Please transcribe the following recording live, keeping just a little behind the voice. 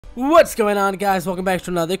What's going on, guys? Welcome back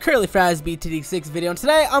to another Curly Fries BTD6 video, and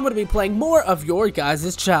today I'm going to be playing more of your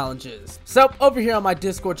guys' challenges. So, over here on my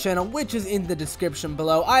Discord channel, which is in the description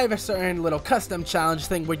below, I have a certain little custom challenge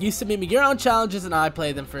thing where you submit me your own challenges and I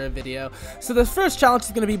play them for a video. So the first challenge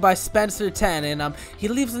is going to be by Spencer10, and he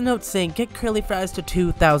leaves a note saying, get Curly Fries to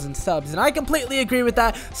 2,000 subs, and I completely agree with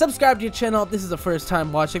that. Subscribe to your channel if this is the first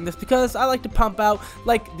time watching this, because I like to pump out,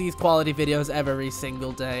 like, these quality videos every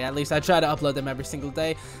single day. At least I try to upload them every single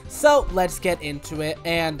day. So let's get into it.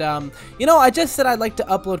 And you know, I just said I'd like to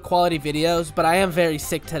upload quality videos, but I am very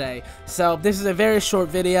sick today, so this is a very short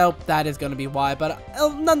video. That is going to be why, but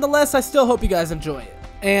nonetheless, I still hope you guys enjoy it.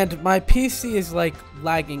 And my PC is like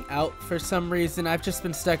lagging out for some reason. I've just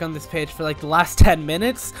been stuck on this page for like the last 10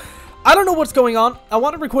 minutes. I don't know what's going on. I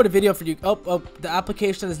want to record a video for you. Oh, the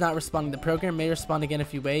application is not responding. The program may respond again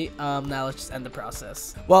if you wait. Now let's just end the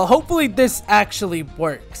process. Well, hopefully this actually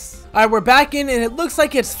works. All right, we're back in, and it looks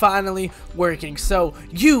like it's finally working. So,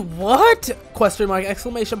 you what? Question mark,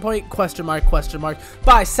 exclamation point, question mark,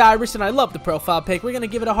 by Cyrus, and I love the profile pic. We're going to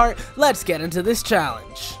give it a heart. Let's get into this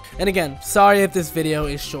challenge. And again, sorry if this video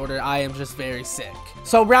is shorter. I am just very sick.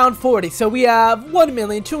 So round 40. So we have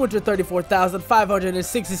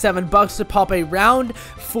 1,234,567 bucks to pop a round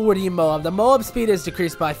 40 MOAB. The MOAB speed is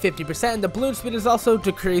decreased by 50%, and the balloon speed is also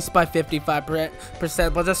decreased by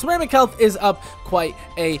 55%, but the ceramic health is up quite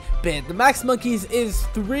a bit. The max monkeys is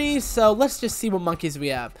 3, so let's just see what monkeys we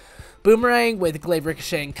have. Boomerang with Glaive,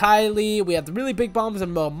 Ricochet, and Kylie. We have the really big bombs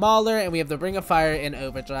and MOAB Mauler, and we have the Ring of Fire in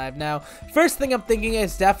Overdrive. Now, first thing I'm thinking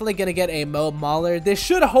is definitely going to get a MOAB Mauler. This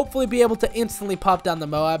should hopefully be able to instantly pop down the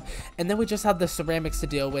MOAB, and then we just have the ceramics to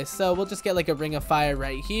deal with. So we'll just get like a Ring of Fire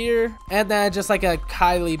right here, and then just like a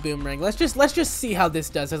Kylie Boomerang. Let's just see how this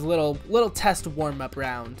does as a little test warm-up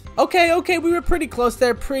round. Okay, we were pretty close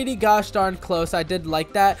there, pretty gosh darn close. I did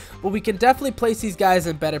like that, but we can definitely place these guys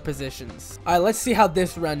in better positions. All right, let's see how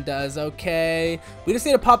this run does. Okay, we just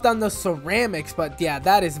need to pop down those ceramics, but yeah,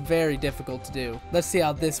 that is very difficult to do. Let's see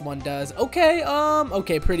how this one does. Okay,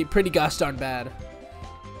 pretty gosh darn bad.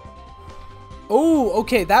 Oh,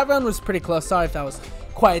 okay, that run was pretty close. Sorry if that was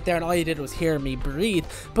quiet there and all you did was hear me breathe,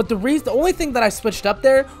 but the only thing that I switched up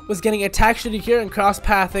there was getting attack shooter here and cross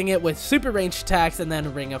pathing it with super range attacks and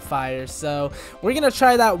then Ring of Fire. So we're gonna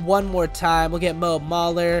try that one more time. We'll get MOAB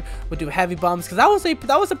Mauler, we'll do heavy bombs, because that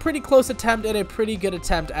was a pretty close attempt and a pretty good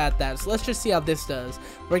attempt at that. So let's just see how this does.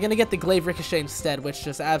 We're gonna get the Glaive Ricochet instead, which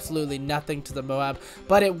does absolutely nothing to the MOAB,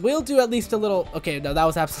 but it will do at least a little. Okay, no, that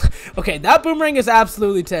was absolutely okay. That boomerang is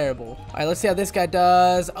absolutely terrible. All right, let's see how this guy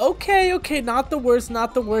does. Okay, not the worst,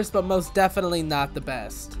 but most definitely not the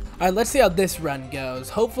best. All right, let's see how this run goes.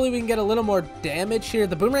 Hopefully we can get a little more damage here.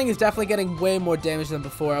 The boomerang is definitely getting way more damage than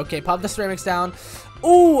before. Okay, pop the ceramics down.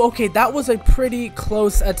 Oh, okay, that was a pretty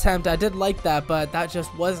close attempt. I did like that, but that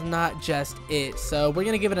just was not just it. So we're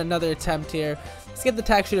gonna give it another attempt here. Let's get the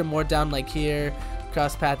attack shooter more down like here.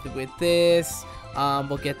 Cross path it with this.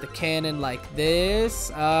 We'll get the cannon like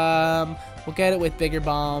this. We'll get it with bigger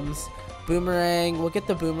bombs. Boomerang, we'll get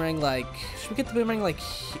the boomerang like, should we get the boomerang like,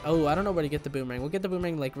 oh, I don't know where to get the boomerang. We'll get the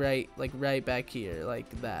boomerang like right back here, like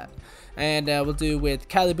that. And we'll do with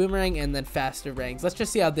Kylie Boomerang and then faster ranks. Let's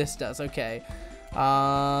just see how this does. Okay.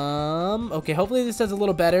 Okay, hopefully this does a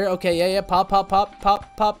little better. Okay, yeah, pop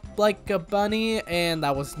like a bunny, and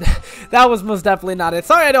that was that was most definitely not it.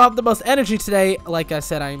 Sorry I don't have the most energy today. Like I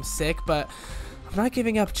said, I am sick, but I'm not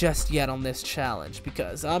giving up just yet on this challenge,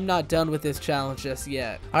 because I'm not done with this challenge just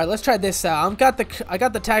yet. All right, let's try this out. I got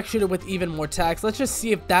the attack shooter with even more attacks. Let's just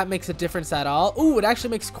see if that makes a difference at all. Ooh, it actually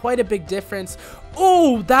makes quite a big difference.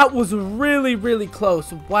 Oh, that was really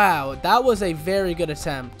close. Wow, that was a very good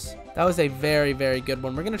attempt. That was a very good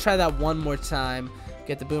one. We're gonna try that one more time.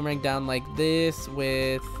 Get the boomerang down like this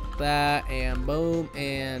with that, and boom,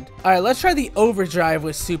 and all right, let's try the overdrive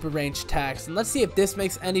with super range attacks, and let's see if this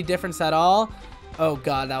makes any difference at all. Oh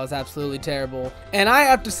god, that was absolutely terrible. And I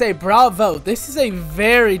have to say, bravo. This is a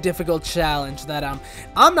very difficult challenge that I'm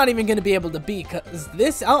not even going to be able to beat,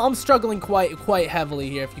 because I'm struggling quite heavily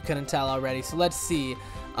here, if you couldn't tell already. So let's see.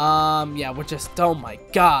 Yeah, we're just, oh my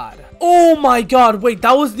god, wait,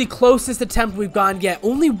 that was the closest attempt we've gotten yet.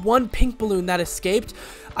 Only one pink balloon that escaped.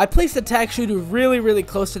 I placed the attack shooter really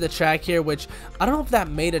close to the track here, which I don't know if that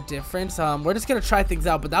made a difference. We're just gonna try things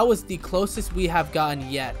out, but that was the closest we have gotten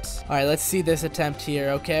yet. All right, let's see this attempt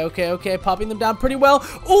here. Okay, popping them down pretty well.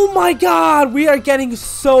 Oh my god, we are getting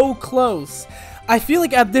so close. I feel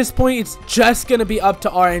like at this point it's just gonna be up to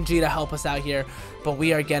RNG to help us out here, but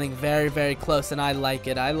we are getting very close, and I like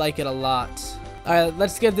it a lot. Alright,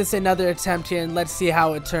 let's give this another attempt here and let's see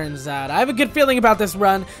how it turns out. I have a good feeling about this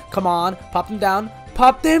run. Come on, pop them down.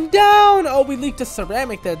 Pop them down! Oh, we leaked a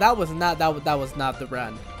ceramic there. That was not the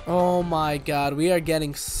run. Oh my god, we are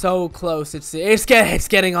getting so close. It's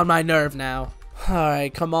getting on my nerve now.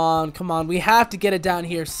 Alright, come on. We have to get it down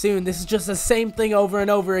here soon. This is just the same thing over and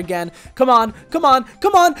over again. Come on.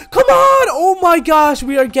 Oh my gosh,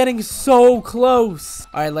 we are getting so close.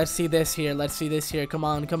 Alright, let's see this here. Come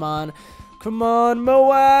on. Come on,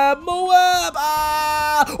 MOAB.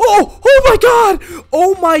 Ah!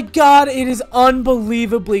 Oh my god, it is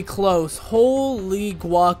unbelievably close. Holy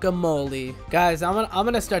guacamole. Guys, I'm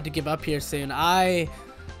gonna start to give up here soon.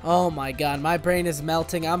 Oh my god, my brain is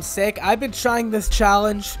melting. I'm sick. I've been trying this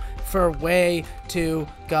challenge for way too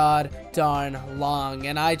god darn long,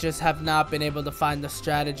 and I just have not been able to find the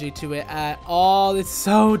strategy to it at all. It's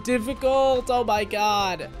so difficult. Oh my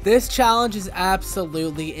god, this challenge is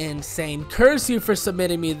absolutely insane. Curse you for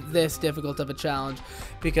submitting me this difficult of a challenge,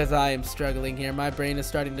 because I am struggling here. My brain is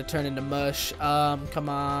starting to turn into mush. Come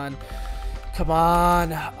on.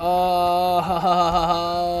 Oh,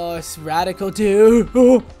 it's radical, dude.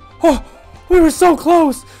 Oh, we were so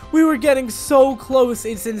close. We were getting so close.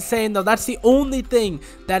 It's insane, though. That's the only thing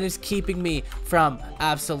that is keeping me from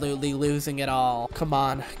absolutely losing it all. Come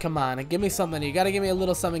on. Give me something. You gotta give me a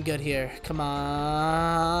little something good here. Come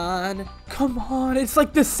on. It's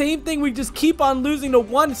like the same thing. We just keep on losing to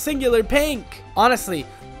one singular pink. Honestly,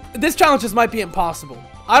 this challenge just might be impossible.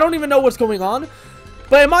 I don't even know what's going on.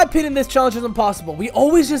 But in my opinion, this challenge is impossible. We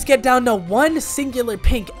always just get down to one singular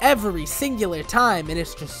pink every singular time, and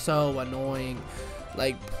it's just so annoying.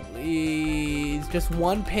 Like, please, just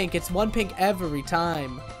one pink. It's one pink every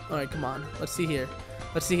time. All right, come on. Let's see here.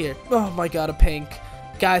 Oh my god, a pink.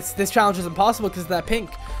 Guys, this challenge is impossible because of that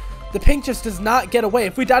pink. The pink just does not get away.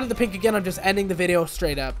 If we die to the pink again, I'm just ending the video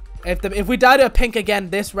straight up. If we die to a pink again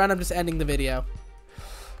this round, I'm just ending the video.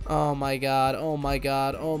 Oh my god.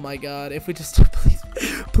 If we just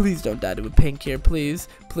please don't die to a pink here, please.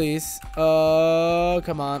 Oh,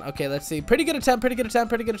 come on. Okay, let's see. Pretty good attempt.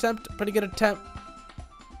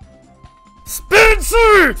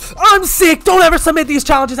 Spencer! I'm sick! Don't ever submit these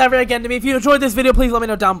challenges ever again to me. If you enjoyed this video, please let me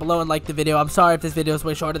know down below and like the video. I'm sorry if this video is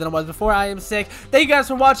way shorter than it was before. I am sick. Thank you guys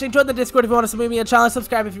for watching. Join the Discord if you want to submit me a challenge.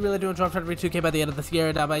 Subscribe if you really do enjoy. I'm trying to reach 2K by the end of this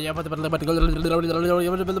year.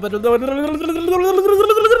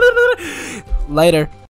 Later.